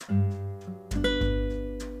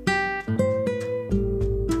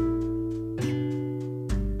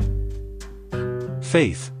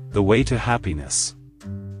Faith, the way to happiness.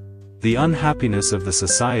 The unhappiness of the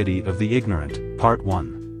society of the ignorant, Part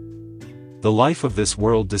 1. The life of this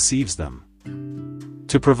world deceives them.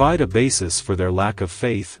 To provide a basis for their lack of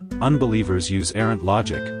faith, unbelievers use errant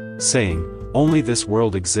logic, saying, only this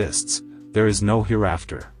world exists, there is no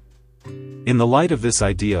hereafter. In the light of this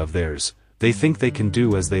idea of theirs, they think they can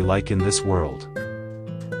do as they like in this world.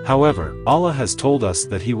 However, Allah has told us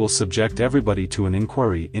that He will subject everybody to an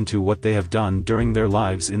inquiry into what they have done during their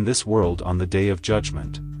lives in this world on the Day of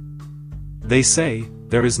Judgment. They say,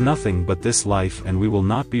 there is nothing but this life and we will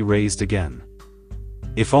not be raised again.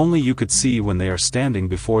 If only you could see when they are standing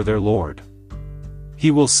before their Lord. He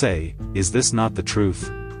will say, is this not the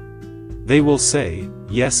truth? They will say,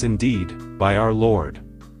 yes indeed, by our Lord.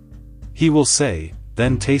 He will say,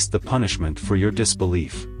 then taste the punishment for your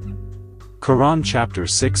disbelief. Qur'an chapter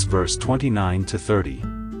 6 verse 29 to 30.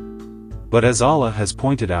 But as Allah has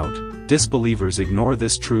pointed out, disbelievers ignore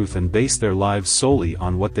this truth and base their lives solely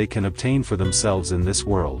on what they can obtain for themselves in this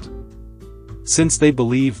world. Since they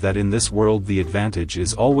believe that in this world the advantage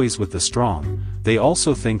is always with the strong, they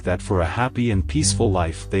also think that for a happy and peaceful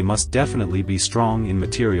life they must definitely be strong in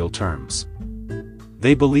material terms.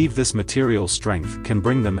 They believe this material strength can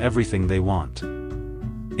bring them everything they want.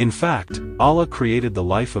 In fact, Allah created the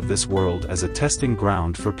life of this world as a testing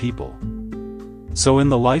ground for people. So in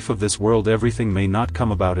the life of this world everything may not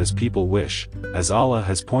come about as people wish, as Allah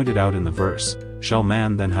has pointed out in the verse, shall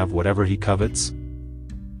man then have whatever he covets?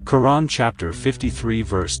 Qur'an chapter 53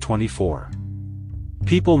 verse 24.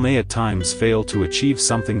 People may at times fail to achieve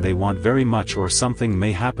something they want very much, or something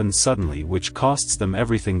may happen suddenly which costs them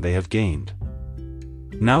everything they have gained.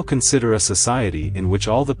 Now consider a society in which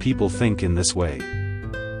all the people think in this way.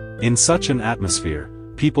 In such an atmosphere,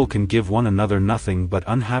 people can give one another nothing but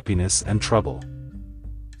unhappiness and trouble.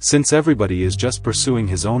 Since everybody is just pursuing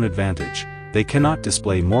his own advantage, they cannot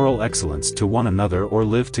display moral excellence to one another or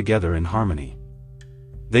live together in harmony.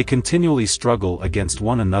 They continually struggle against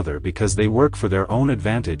one another because they work for their own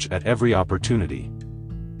advantage at every opportunity.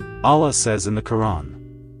 Allah says in the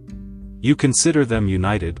Qur'an, you consider them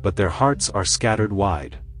united but their hearts are scattered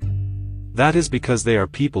wide. That is because they are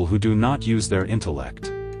people who do not use their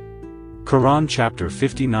intellect. Qur'an chapter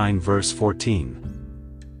 59 verse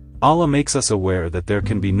 14. Allah makes us aware that there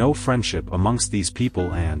can be no friendship amongst these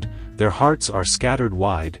people and their hearts are scattered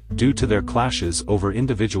wide due to their clashes over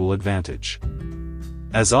individual advantage.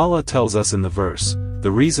 As Allah tells us in the verse,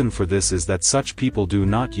 the reason for this is that such people do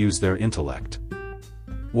not use their intellect.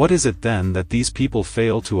 What is it then that these people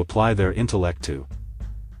fail to apply their intellect to?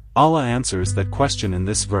 Allah answers that question in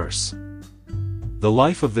this verse. The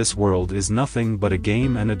life of this world is nothing but a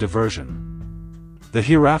game and a diversion. The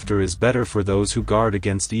hereafter is better for those who guard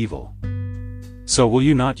against evil. So will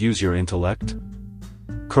you not use your intellect?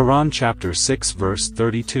 Qur'an chapter 6 verse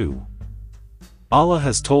 32. Allah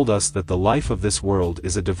has told us that the life of this world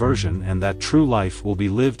is a diversion and that true life will be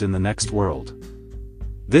lived in the next world.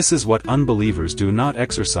 This is what unbelievers do not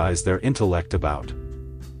exercise their intellect about.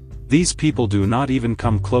 These people do not even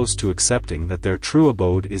come close to accepting that their true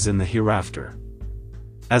abode is in the hereafter.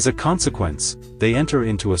 As a consequence, they enter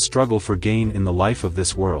into a struggle for gain in the life of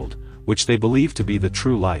this world, which they believe to be the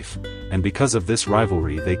true life, and because of this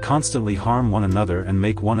rivalry they constantly harm one another and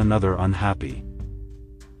make one another unhappy.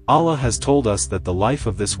 Allah has told us that the life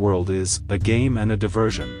of this world is a game and a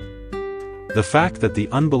diversion. The fact that the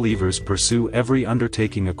unbelievers pursue every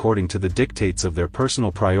undertaking according to the dictates of their personal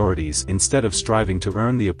priorities instead of striving to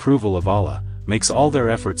earn the approval of Allah, makes all their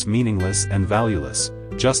efforts meaningless and valueless,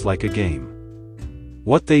 just like a game.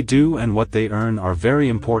 What they do and what they earn are very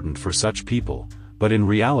important for such people, but in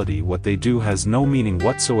reality what they do has no meaning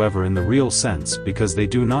whatsoever in the real sense because they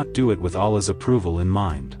do not do it with Allah's approval in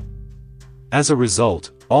mind. As a result,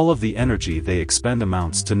 all of the energy they expend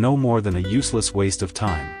amounts to no more than a useless waste of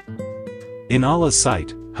time. In Allah's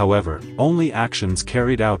sight, however, only actions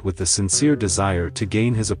carried out with the sincere desire to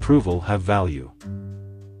gain His approval have value.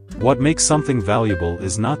 What makes something valuable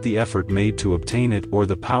is not the effort made to obtain it or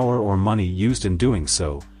the power or money used in doing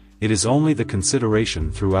so, it is only the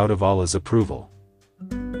consideration throughout of Allah's approval.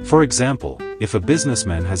 For example, if a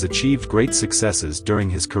businessman has achieved great successes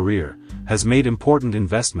during his career, has made important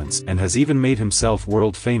investments and has even made himself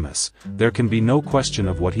world famous, there can be no question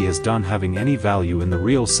of what he has done having any value in the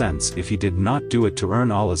real sense if he did not do it to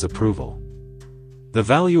earn Allah's approval. The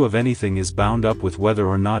value of anything is bound up with whether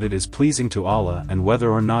or not it is pleasing to Allah and whether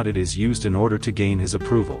or not it is used in order to gain His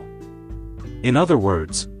approval. In other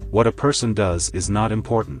words, what a person does is not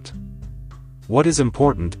important. What is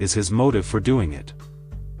important is his motive for doing it.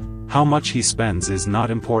 How much he spends is not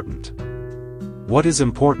important. What is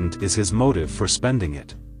important is his motive for spending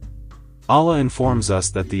it. Allah informs us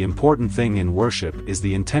that the important thing in worship is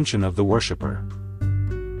the intention of the worshipper.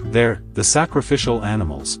 There, the sacrificial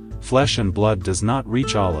animals, flesh and blood does not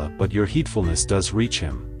reach Allah, but your heedfulness does reach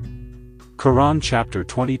Him. Qur'an chapter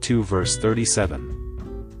 22 verse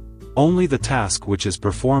 37. Only the task which is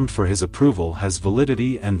performed for His approval has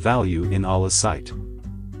validity and value in Allah's sight.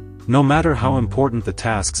 No matter how important the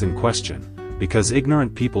tasks in question, because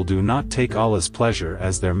ignorant people do not take Allah's pleasure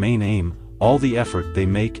as their main aim, all the effort they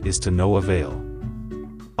make is to no avail.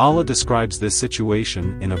 Allah describes this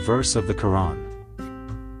situation in a verse of the Qur'an.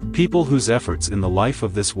 People whose efforts in the life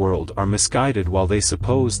of this world are misguided while they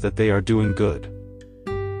suppose that they are doing good.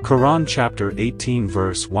 Qur'an chapter 18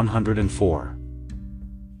 verse 104.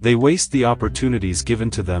 They waste the opportunities given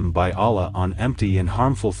to them by Allah on empty and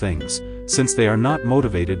harmful things, since they are not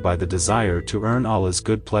motivated by the desire to earn Allah's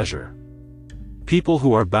good pleasure. People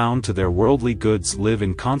who are bound to their worldly goods live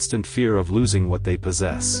in constant fear of losing what they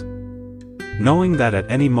possess. Knowing that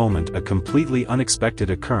at any moment a completely unexpected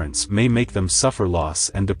occurrence may make them suffer loss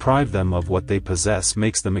and deprive them of what they possess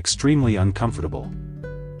makes them extremely uncomfortable.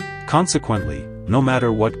 Consequently, no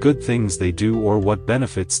matter what good things they do or what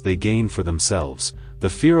benefits they gain for themselves, the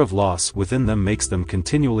fear of loss within them makes them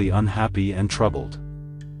continually unhappy and troubled.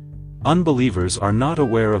 Unbelievers are not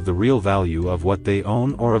aware of the real value of what they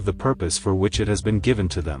own or of the purpose for which it has been given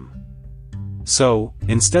to them. So,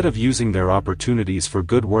 instead of using their opportunities for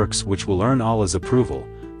good works which will earn Allah's approval,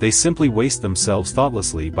 they simply waste themselves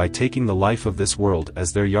thoughtlessly by taking the life of this world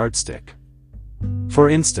as their yardstick. For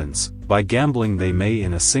instance, by gambling they may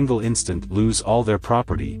in a single instant lose all their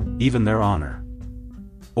property, even their honor.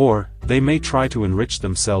 Or, they may try to enrich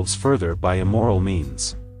themselves further by immoral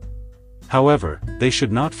means. However, they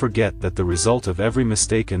should not forget that the result of every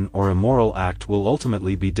mistaken or immoral act will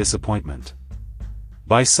ultimately be disappointment.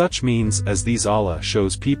 By such means as these Allah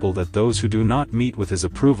shows people that those who do not meet with His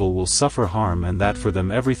approval will suffer harm and that for them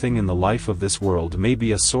everything in the life of this world may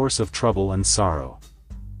be a source of trouble and sorrow.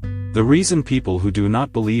 The reason people who do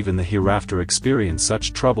not believe in the hereafter experience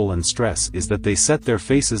such trouble and stress is that they set their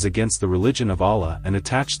faces against the religion of Allah and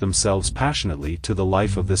attach themselves passionately to the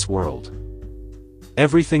life of this world.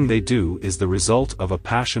 Everything they do is the result of a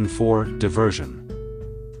passion for diversion.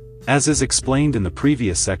 As is explained in the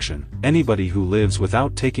previous section, anybody who lives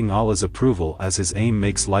without taking Allah's approval as his aim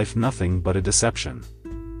makes life nothing but a deception.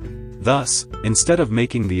 Thus, instead of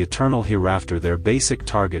making the eternal hereafter their basic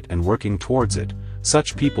target and working towards it,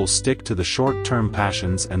 such people stick to the short-term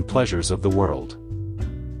passions and pleasures of the world.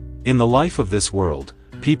 In the life of this world,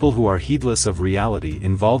 people who are heedless of reality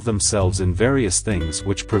involve themselves in various things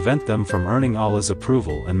which prevent them from earning Allah's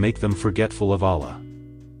approval and make them forgetful of Allah.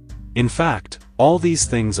 In fact, all these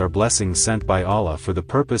things are blessings sent by Allah for the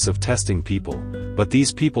purpose of testing people, but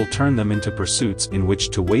these people turn them into pursuits in which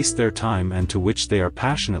to waste their time and to which they are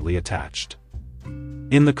passionately attached.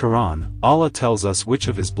 In the Qur'an, Allah tells us which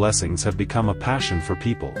of His blessings have become a passion for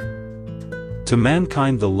people. To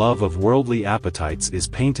mankind the love of worldly appetites is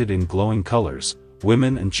painted in glowing colors,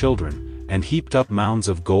 women and children, and heaped up mounds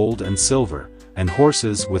of gold and silver, and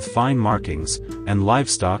horses with fine markings, and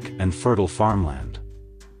livestock and fertile farmland.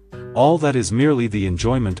 All that is merely the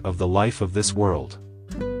enjoyment of the life of this world.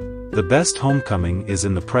 The best homecoming is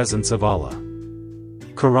in the presence of Allah.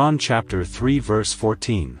 Qur'an chapter 3 verse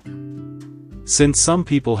 14. Since some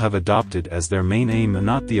people have adopted as their main aim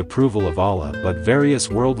not the approval of Allah but various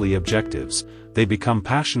worldly objectives, they become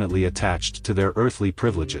passionately attached to their earthly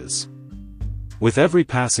privileges. With every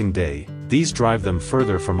passing day, these drive them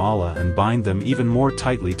further from Allah and bind them even more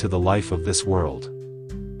tightly to the life of this world.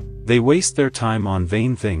 They waste their time on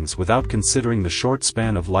vain things without considering the short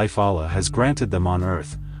span of life Allah has granted them on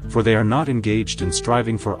earth, for they are not engaged in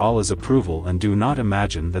striving for Allah's approval and do not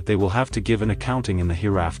imagine that they will have to give an accounting in the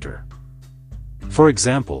hereafter. For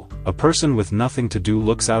example, a person with nothing to do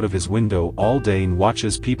looks out of his window all day and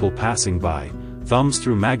watches people passing by, thumbs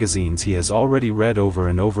through magazines he has already read over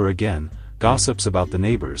and over again, gossips about the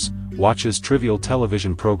neighbors, watches trivial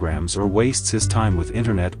television programs or wastes his time with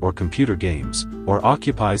internet or computer games, or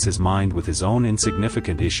occupies his mind with his own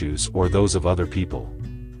insignificant issues or those of other people.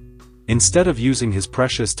 Instead of using his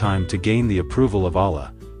precious time to gain the approval of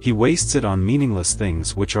Allah, he wastes it on meaningless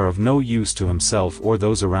things which are of no use to himself or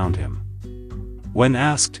those around him. When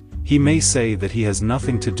asked, he may say that he has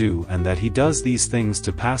nothing to do and that he does these things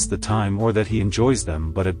to pass the time or that he enjoys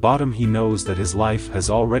them, but at bottom he knows that his life has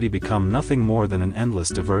already become nothing more than an endless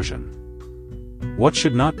diversion. What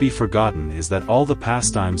should not be forgotten is that all the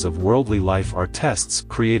pastimes of worldly life are tests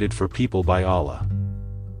created for people by Allah.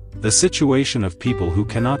 The situation of people who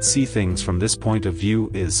cannot see things from this point of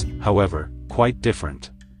view is, however, quite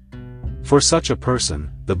different. For such a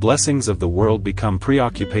person, the blessings of the world become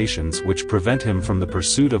preoccupations which prevent him from the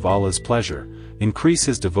pursuit of Allah's pleasure, increase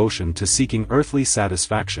his devotion to seeking earthly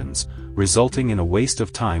satisfactions, resulting in a waste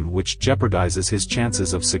of time which jeopardizes his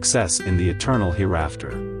chances of success in the eternal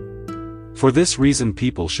hereafter. For this reason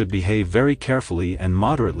people should behave very carefully and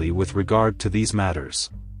moderately with regard to these matters.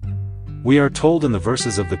 We are told in the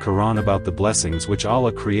verses of the Qur'an about the blessings which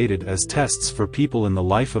Allah created as tests for people in the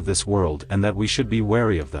life of this world and that we should be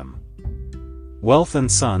wary of them. Wealth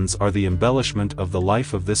and sons are the embellishment of the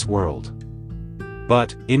life of this world.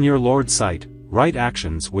 But, in your Lord's sight, right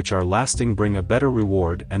actions which are lasting bring a better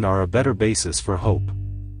reward and are a better basis for hope.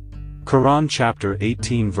 Qur'an chapter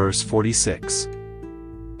 18 verse 46.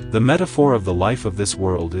 The metaphor of the life of this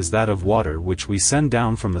world is that of water which we send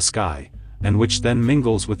down from the sky, and which then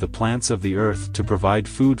mingles with the plants of the earth to provide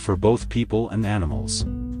food for both people and animals.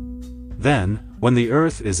 Then, when the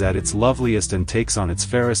earth is at its loveliest and takes on its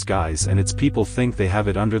fairest guise and its people think they have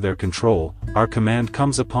it under their control, our command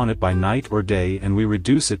comes upon it by night or day and we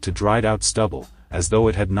reduce it to dried out stubble, as though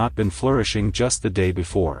it had not been flourishing just the day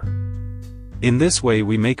before. In this way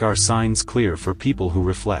we make our signs clear for people who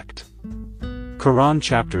reflect. Qur'an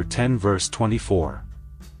chapter 10 verse 24.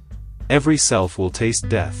 Every self will taste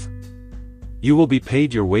death. You will be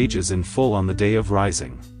paid your wages in full on the day of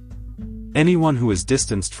rising. Anyone who is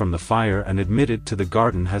distanced from the fire and admitted to the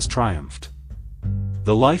garden has triumphed.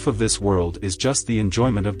 The life of this world is just the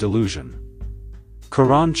enjoyment of delusion.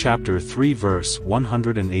 Qur'an chapter 3 verse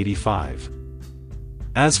 185.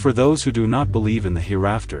 As for those who do not believe in the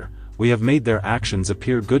hereafter, we have made their actions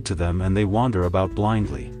appear good to them and they wander about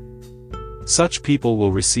blindly. Such people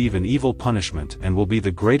will receive an evil punishment and will be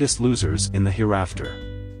the greatest losers in the hereafter.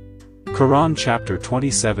 Qur'an chapter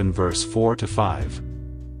 27 verse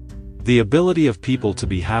 4-5. The ability of people to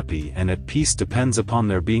be happy and at peace depends upon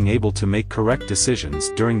their being able to make correct decisions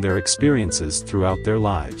during their experiences throughout their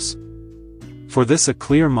lives. For this a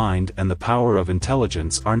clear mind and the power of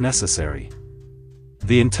intelligence are necessary.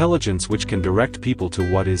 The intelligence which can direct people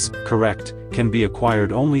to what is correct can be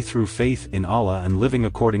acquired only through faith in Allah and living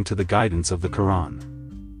according to the guidance of the Qur'an.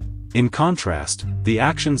 In contrast, the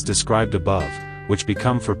actions described above, which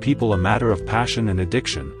become for people a matter of passion and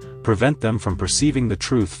addiction, prevent them from perceiving the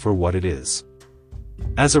truth for what it is.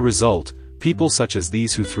 As a result, people such as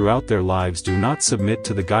these who throughout their lives do not submit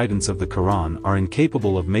to the guidance of the Qur'an are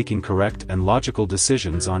incapable of making correct and logical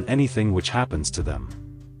decisions on anything which happens to them.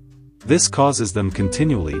 This causes them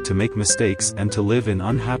continually to make mistakes and to live in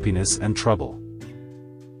unhappiness and trouble.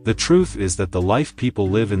 The truth is that the life people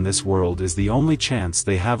live in this world is the only chance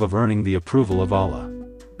they have of earning the approval of Allah.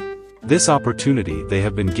 This opportunity they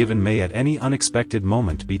have been given may at any unexpected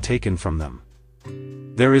moment be taken from them.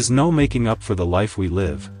 There is no making up for the life we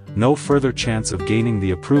live, no further chance of gaining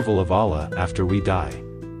the approval of Allah after we die.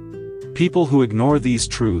 People who ignore these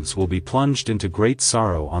truths will be plunged into great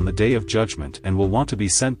sorrow on the day of judgment and will want to be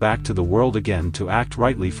sent back to the world again to act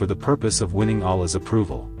rightly for the purpose of winning Allah's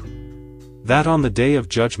approval. That on the day of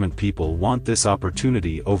judgment people want this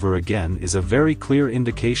opportunity over again is a very clear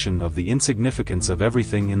indication of the insignificance of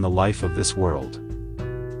everything in the life of this world.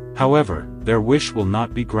 However, their wish will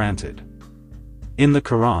not be granted. In the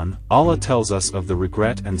Qur'an, Allah tells us of the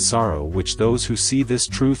regret and sorrow which those who see this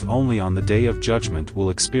truth only on the day of judgment will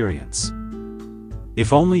experience.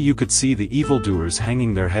 If only you could see the evildoers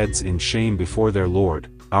hanging their heads in shame before their Lord,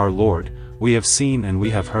 our Lord, we have seen and we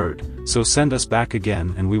have heard, so send us back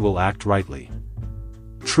again and we will act rightly.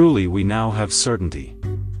 Truly we now have certainty.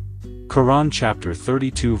 Qur'an chapter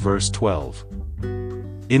 32 verse 12.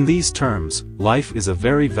 In these terms, life is a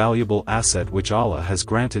very valuable asset which Allah has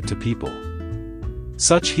granted to people.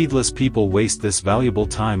 Such heedless people waste this valuable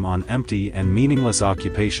time on empty and meaningless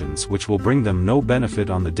occupations which will bring them no benefit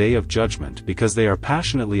on the day of judgment because they are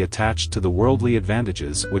passionately attached to the worldly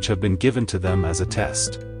advantages which have been given to them as a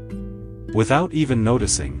test. Without even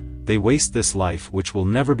noticing, they waste this life which will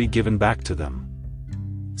never be given back to them.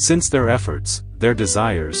 Since their efforts, their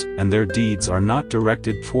desires, and their deeds are not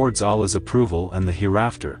directed towards Allah's approval and the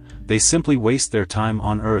hereafter, they simply waste their time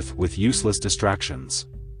on earth with useless distractions.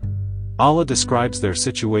 Allah describes their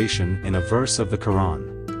situation in a verse of the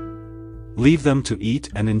Qur'an. Leave them to eat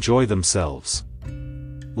and enjoy themselves.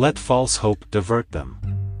 Let false hope divert them.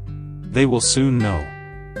 They will soon know.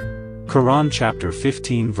 Qur'an chapter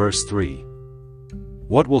 15 verse 3.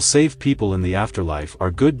 What will save people in the afterlife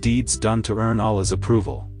are good deeds done to earn Allah's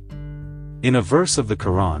approval. In a verse of the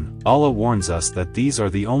Qur'an, Allah warns us that these are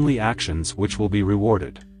the only actions which will be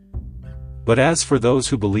rewarded. But as for those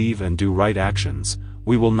who believe and do right actions,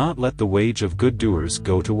 we will not let the wage of good doers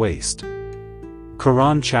go to waste.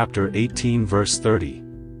 Qur'an chapter 18 verse 30.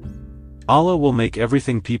 Allah will make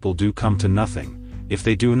everything people do come to nothing, if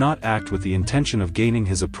they do not act with the intention of gaining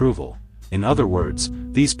His approval. In other words,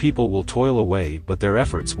 these people will toil away but their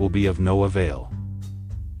efforts will be of no avail.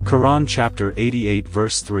 Qur'an chapter 88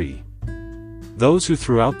 verse 3. Those who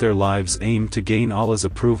throughout their lives aim to gain Allah's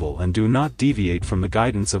approval and do not deviate from the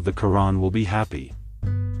guidance of the Qur'an will be happy.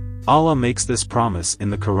 Allah makes this promise in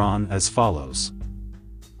the Qur'an as follows.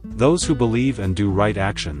 Those who believe and do right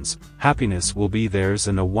actions, happiness will be theirs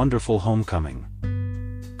and a wonderful homecoming.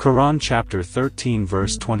 Qur'an chapter 13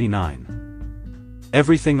 verse 29.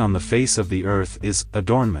 Everything on the face of the earth is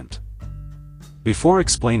adornment. Before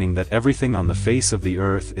explaining that everything on the face of the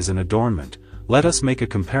earth is an adornment, let us make a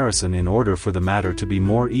comparison in order for the matter to be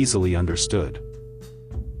more easily understood.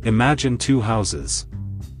 Imagine two houses.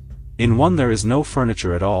 In one there is no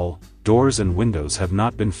furniture at all, doors and windows have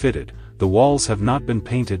not been fitted, the walls have not been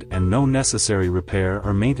painted and no necessary repair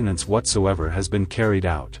or maintenance whatsoever has been carried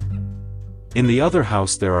out. In the other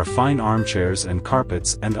house there are fine armchairs and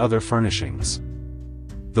carpets and other furnishings.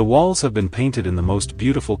 The walls have been painted in the most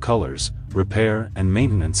beautiful colors, repair and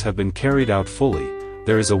maintenance have been carried out fully,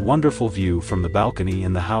 there is a wonderful view from the balcony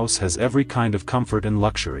and the house has every kind of comfort and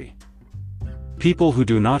luxury. People who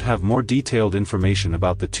do not have more detailed information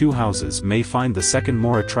about the two houses may find the second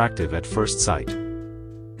more attractive at first sight.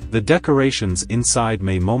 The decorations inside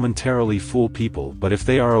may momentarily fool people, but if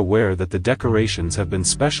they are aware that the decorations have been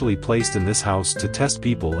specially placed in this house to test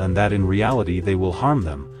people and that in reality they will harm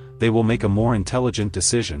them, they will make a more intelligent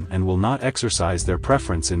decision and will not exercise their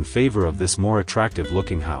preference in favor of this more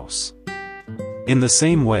attractive-looking house. In the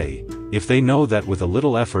same way, if they know that with a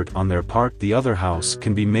little effort on their part the other house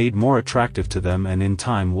can be made more attractive to them and in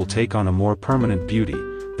time will take on a more permanent beauty,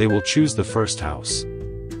 they will choose the first house.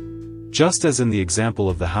 Just as in the example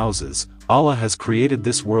of the houses, Allah has created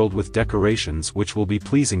this world with decorations which will be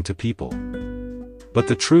pleasing to people. But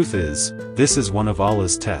the truth is, this is one of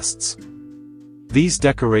Allah's tests. These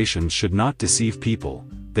decorations should not deceive people,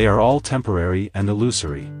 they are all temporary and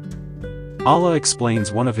illusory. Allah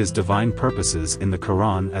explains one of His divine purposes in the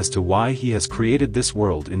Qur'an as to why He has created this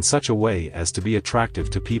world in such a way as to be attractive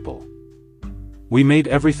to people. We made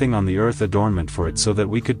everything on the earth adornment for it so that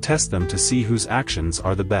we could test them to see whose actions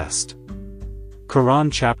are the best. Qur'an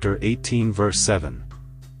chapter 18 verse 7.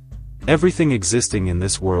 Everything existing in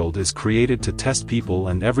this world is created to test people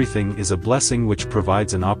and everything is a blessing which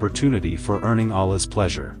provides an opportunity for earning Allah's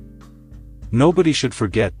pleasure. Nobody should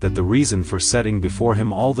forget that the reason for setting before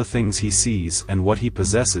him all the things he sees and what he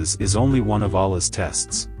possesses is only one of Allah's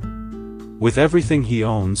tests. With everything he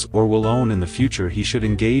owns or will own in the future he should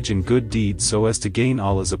engage in good deeds so as to gain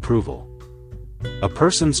Allah's approval. A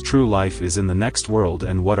person's true life is in the next world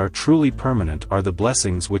and what are truly permanent are the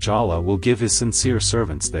blessings which Allah will give His sincere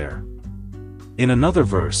servants there. In another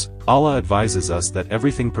verse, Allah advises us that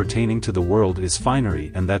everything pertaining to the world is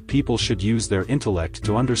finery and that people should use their intellect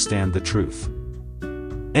to understand the truth.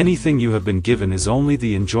 Anything you have been given is only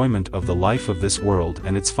the enjoyment of the life of this world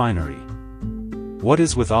and its finery. What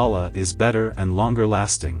is with Allah is better and longer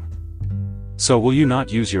lasting. So will you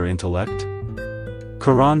not use your intellect?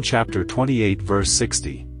 Qur'an chapter 28 verse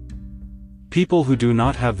 60. People who do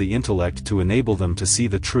not have the intellect to enable them to see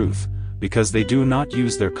the truth, because they do not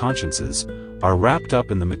use their consciences, are wrapped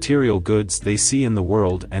up in the material goods they see in the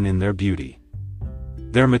world and in their beauty.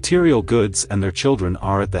 Their material goods and their children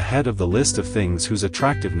are at the head of the list of things whose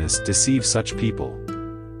attractiveness deceives such people.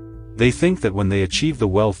 They think that when they achieve the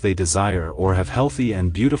wealth they desire or have healthy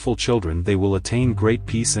and beautiful children they will attain great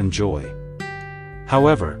peace and joy.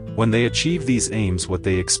 However, when they achieve these aims what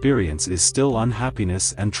they experience is still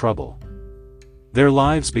unhappiness and trouble. Their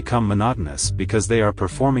lives become monotonous because they are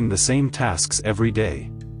performing the same tasks every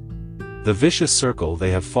day. The vicious circle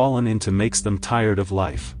they have fallen into makes them tired of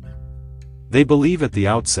life. They believe at the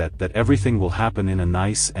outset that everything will happen in a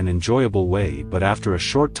nice and enjoyable way, but after a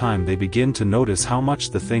short time they begin to notice how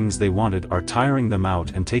much the things they wanted are tiring them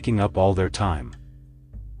out and taking up all their time.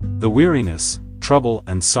 The weariness, trouble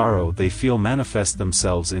and sorrow they feel manifest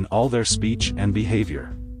themselves in all their speech and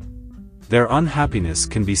behavior. Their unhappiness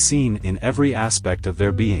can be seen in every aspect of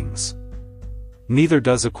their beings. Neither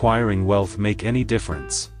does acquiring wealth make any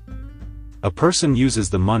difference. A person uses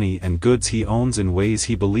the money and goods he owns in ways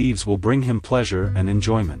he believes will bring him pleasure and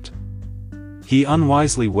enjoyment. He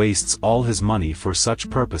unwisely wastes all his money for such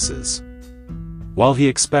purposes. While he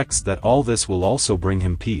expects that all this will also bring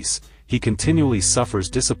him peace, he continually suffers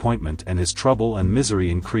disappointment and his trouble and misery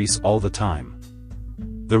increase all the time.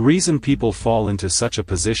 The reason people fall into such a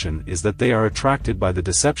position is that they are attracted by the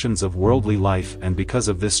deceptions of worldly life and because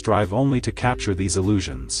of this strive only to capture these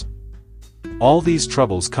illusions. All these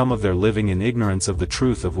troubles come of their living in ignorance of the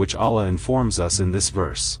truth of which Allah informs us in this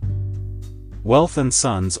verse. wealth and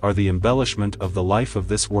sons are the embellishment of the life of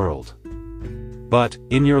this world. But,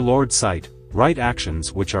 in your Lord's sight, right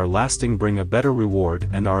actions which are lasting bring a better reward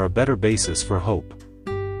and are a better basis for hope.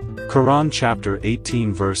 Qur'an chapter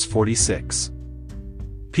 18 verse 46.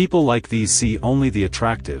 People like these see only the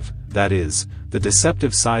attractive, that is, the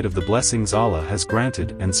deceptive side of the blessings Allah has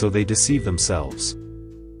granted, and so they deceive themselves.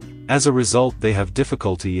 As a result, they have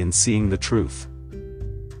difficulty in seeing the truth.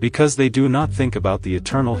 Because they do not think about the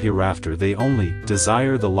eternal hereafter, they only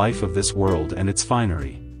desire the life of this world and its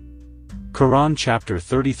finery. Qur'an chapter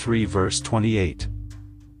 33 verse 28.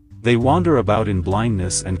 They wander about in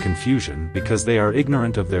blindness and confusion because they are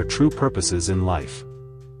ignorant of their true purposes in life.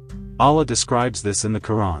 Allah describes this in the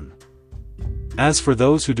Qur'an. As for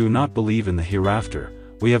those who do not believe in the hereafter,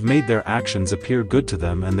 we have made their actions appear good to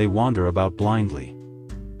them and they wander about blindly.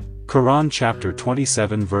 Qur'an chapter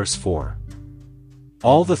 27 verse 4.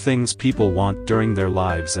 All the things people want during their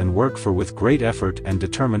lives and work for with great effort and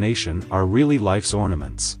determination are really life's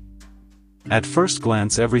ornaments. At first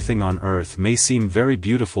glance, everything on earth may seem very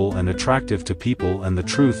beautiful and attractive to people, and the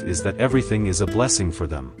truth is that everything is a blessing for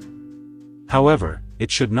them. However, it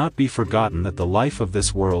should not be forgotten that the life of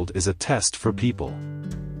this world is a test for people.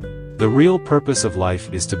 The real purpose of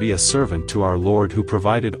life is to be a servant to our Lord who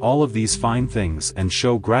provided all of these fine things and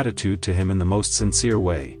show gratitude to Him in the most sincere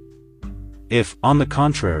way. If, on the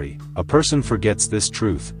contrary, a person forgets this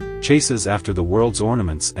truth, chases after the world's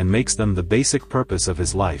ornaments and makes them the basic purpose of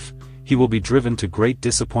his life, he will be driven to great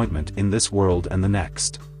disappointment in this world and the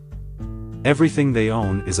next. Everything they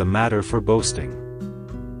own is a matter for boasting.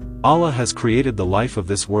 Allah has created the life of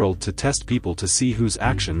this world to test people to see whose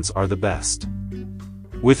actions are the best.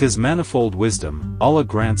 With His manifold wisdom, Allah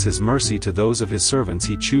grants His mercy to those of His servants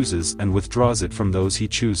He chooses and withdraws it from those He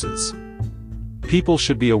chooses. People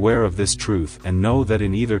should be aware of this truth and know that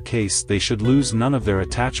in either case they should lose none of their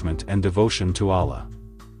attachment and devotion to Allah.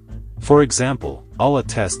 For example, Allah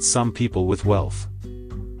tests some people with wealth.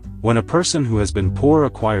 When a person who has been poor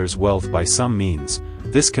acquires wealth by some means,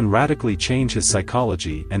 this can radically change his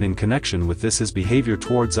psychology, and in connection with this his behavior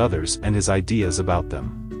towards others and his ideas about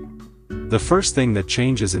them. The first thing that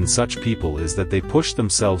changes in such people is that they push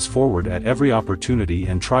themselves forward at every opportunity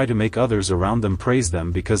and try to make others around them praise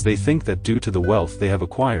them because they think that due to the wealth they have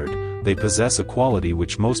acquired, they possess a quality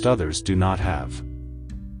which most others do not have.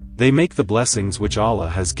 They make the blessings which Allah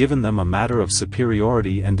has given them a matter of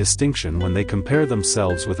superiority and distinction when they compare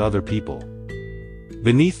themselves with other people.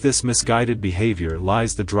 Beneath this misguided behavior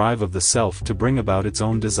lies the drive of the self to bring about its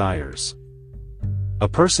own desires. A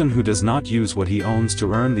person who does not use what he owns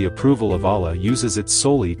to earn the approval of Allah uses it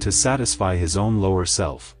solely to satisfy his own lower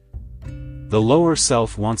self. The lower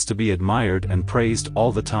self wants to be admired and praised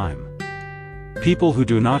all the time. People who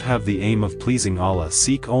do not have the aim of pleasing Allah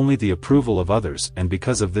seek only the approval of others, and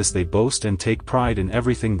because of this they boast and take pride in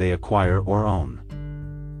everything they acquire or own.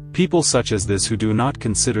 People such as this who do not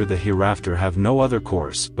consider the hereafter have no other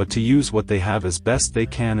course but to use what they have as best they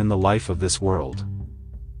can in the life of this world.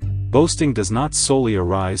 Boasting does not solely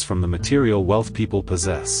arise from the material wealth people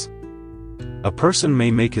possess. A person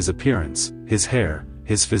may make his appearance, his hair,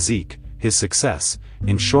 his physique, his success,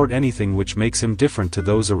 in short anything which makes him different to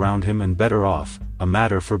those around him and better off, a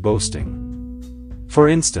matter for boasting. For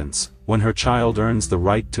instance, when her child earns the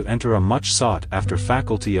right to enter a much sought-after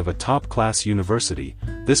faculty of a top-class university,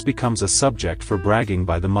 this becomes a subject for bragging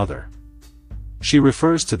by the mother. She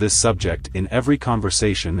refers to this subject in every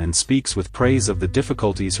conversation and speaks with praise of the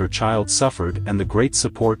difficulties her child suffered and the great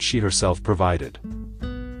support she herself provided.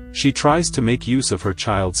 She tries to make use of her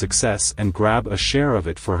child's success and grab a share of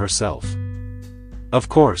it for herself. Of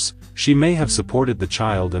course, she may have supported the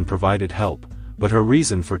child and provided help, but her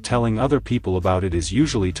reason for telling other people about it is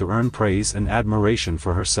usually to earn praise and admiration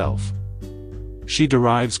for herself. She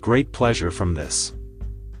derives great pleasure from this.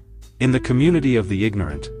 In the community of the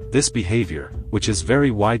ignorant, this behavior, which is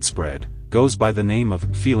very widespread, goes by the name of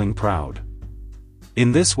feeling proud.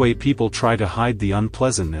 In this way people try to hide the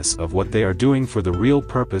unpleasantness of what they are doing for the real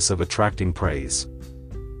purpose of attracting praise.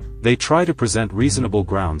 They try to present reasonable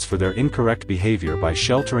grounds for their incorrect behavior by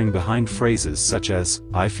sheltering behind phrases such as,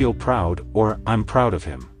 "I feel proud," or "I'm proud of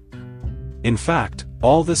him." In fact,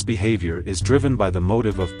 all this behavior is driven by the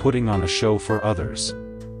motive of putting on a show for others.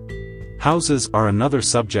 Houses are another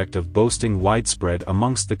subject of boasting widespread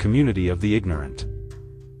amongst the community of the ignorant.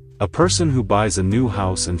 A person who buys a new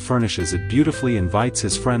house and furnishes it beautifully invites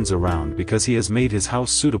his friends around because he has made his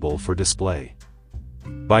house suitable for display.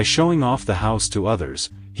 By showing off the house to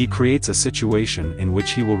others, he creates a situation in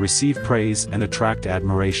which he will receive praise and attract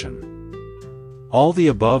admiration. All the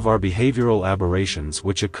above are behavioral aberrations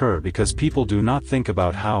which occur because people do not think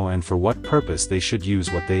about how and for what purpose they should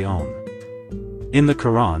use what they own. In the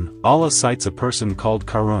Qur'an, Allah cites a person called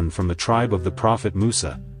Qarun from the tribe of the Prophet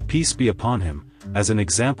Musa, peace be upon him, as an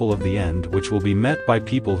example of the end which will be met by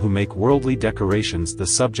people who make worldly decorations the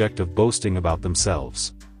subject of boasting about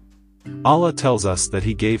themselves. Allah tells us that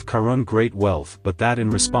he gave Qarun great wealth, but that in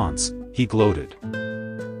response, he gloated.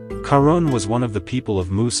 Qarun was one of the people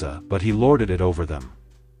of Musa, but he lorded it over them.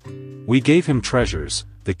 We gave him treasures,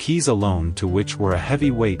 the keys alone to which were a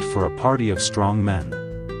heavy weight for a party of strong men.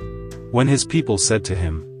 When his people said to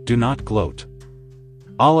him, "Do not gloat.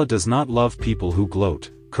 Allah does not love people who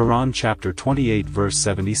gloat," Qur'an chapter 28 verse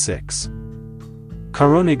 76.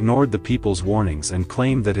 Qarun ignored the people's warnings and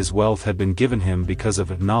claimed that his wealth had been given him because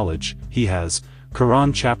of knowledge he has,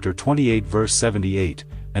 Qur'an chapter 28 verse 78,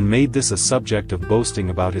 and made this a subject of boasting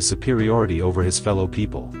about his superiority over his fellow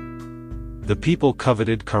people. The people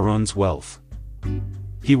coveted Qarun's wealth.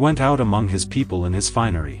 He went out among his people in his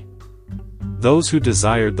finery. Those who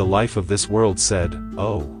desired the life of this world said,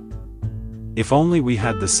 "Oh! If only we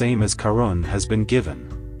had the same as Qarun has been given.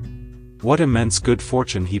 What immense good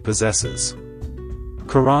fortune he possesses."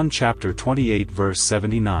 Qur'an chapter 28 verse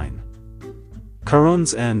 79.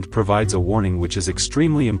 Qarun's end provides a warning which is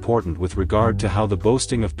extremely important with regard to how the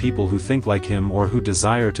boasting of people who think like him or who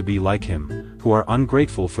desire to be like him, who are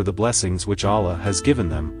ungrateful for the blessings which Allah has given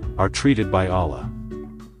them, are treated by Allah.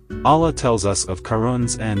 Allah tells us of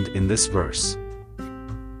Qarun's end in this verse.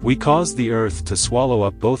 "We caused the earth to swallow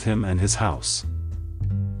up both him and his house.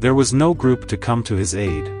 There was no group to come to his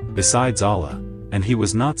aid, besides Allah, and he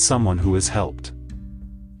was not someone who is helped."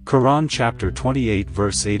 Qur'an chapter 28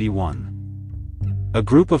 verse 81. A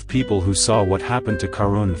group of people who saw what happened to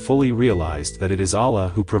Qarun fully realized that it is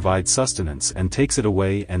Allah who provides sustenance and takes it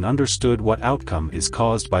away, and understood what outcome is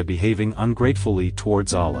caused by behaving ungratefully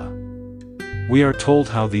towards Allah. We are told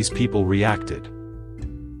how these people reacted.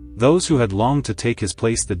 Those who had longed to take his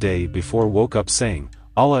place the day before woke up saying,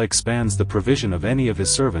 "Allah expands the provision of any of his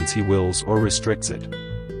servants he wills or restricts it.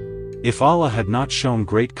 If Allah had not shown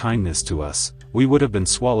great kindness to us, we would have been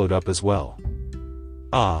swallowed up as well."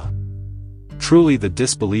 Truly the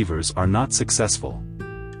disbelievers are not successful.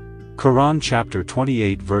 Qur'an chapter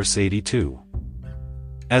 28 verse 82.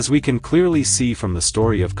 As we can clearly see from the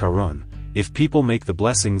story of Qarun, if people make the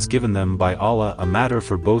blessings given them by Allah a matter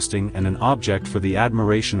for boasting and an object for the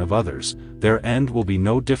admiration of others, their end will be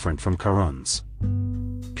no different from Qarun's.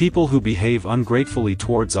 People who behave ungratefully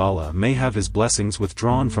towards Allah may have his blessings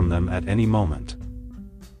withdrawn from them at any moment.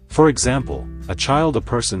 For example, a child a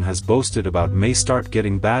person has boasted about may start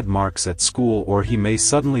getting bad marks at school, or he may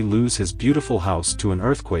suddenly lose his beautiful house to an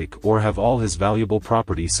earthquake or have all his valuable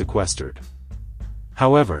property sequestered.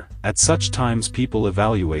 However, at such times people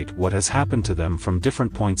evaluate what has happened to them from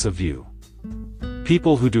different points of view.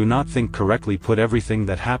 People who do not think correctly put everything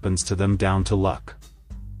that happens to them down to luck.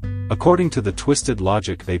 According to the twisted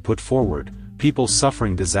logic they put forward, people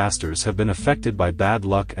suffering disasters have been affected by bad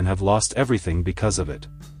luck and have lost everything because of it.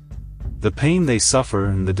 The pain they suffer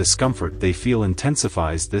and the discomfort they feel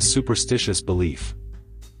intensifies this superstitious belief.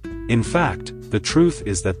 In fact, the truth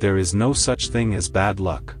is that there is no such thing as bad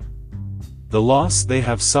luck. The loss they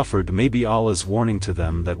have suffered may be Allah's warning to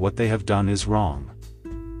them that what they have done is wrong.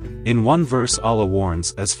 In one verse Allah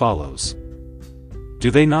warns as follows.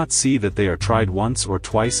 "Do they not see that they are tried once or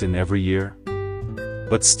twice in every year?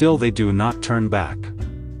 But still they do not turn back.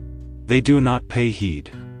 They do not pay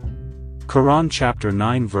heed." Qur'an chapter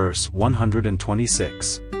 9 verse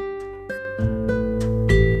 126.